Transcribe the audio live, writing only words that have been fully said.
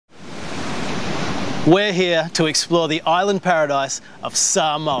We're here to explore the island paradise of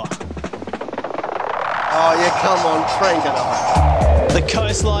Samoa. Oh yeah, come on, crank it up. The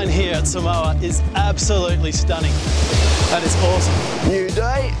coastline here at Samoa is absolutely stunning. That is awesome. New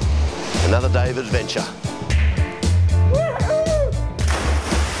day, another day of adventure.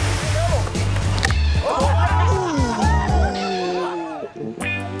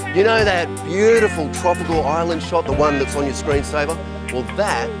 You know that beautiful tropical island shot, the one that's on your screensaver? Well,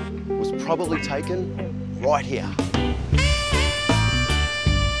 that was probably taken right here. We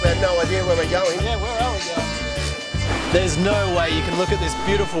have no idea where we're going. Yeah, where are we going? There's no way you can look at this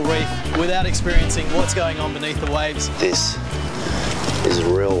beautiful reef without experiencing what's going on beneath the waves. This is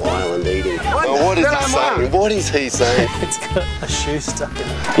real island eating. Oh, what is he saying? What is he saying? It's got a shoe stuck in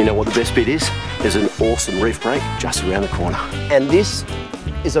it. You know what the best bit is? There's an awesome reef break just around the corner. And this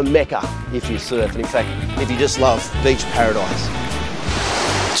is a mecca if you surf, and in fact, if you just love beach paradise.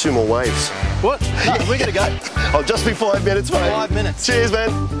 2 more waves. What? No, we're gonna go. I'll just be 5 minutes, mate. 5 minutes. Cheers,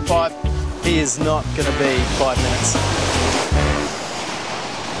 man. 5. He is not gonna be 5 minutes.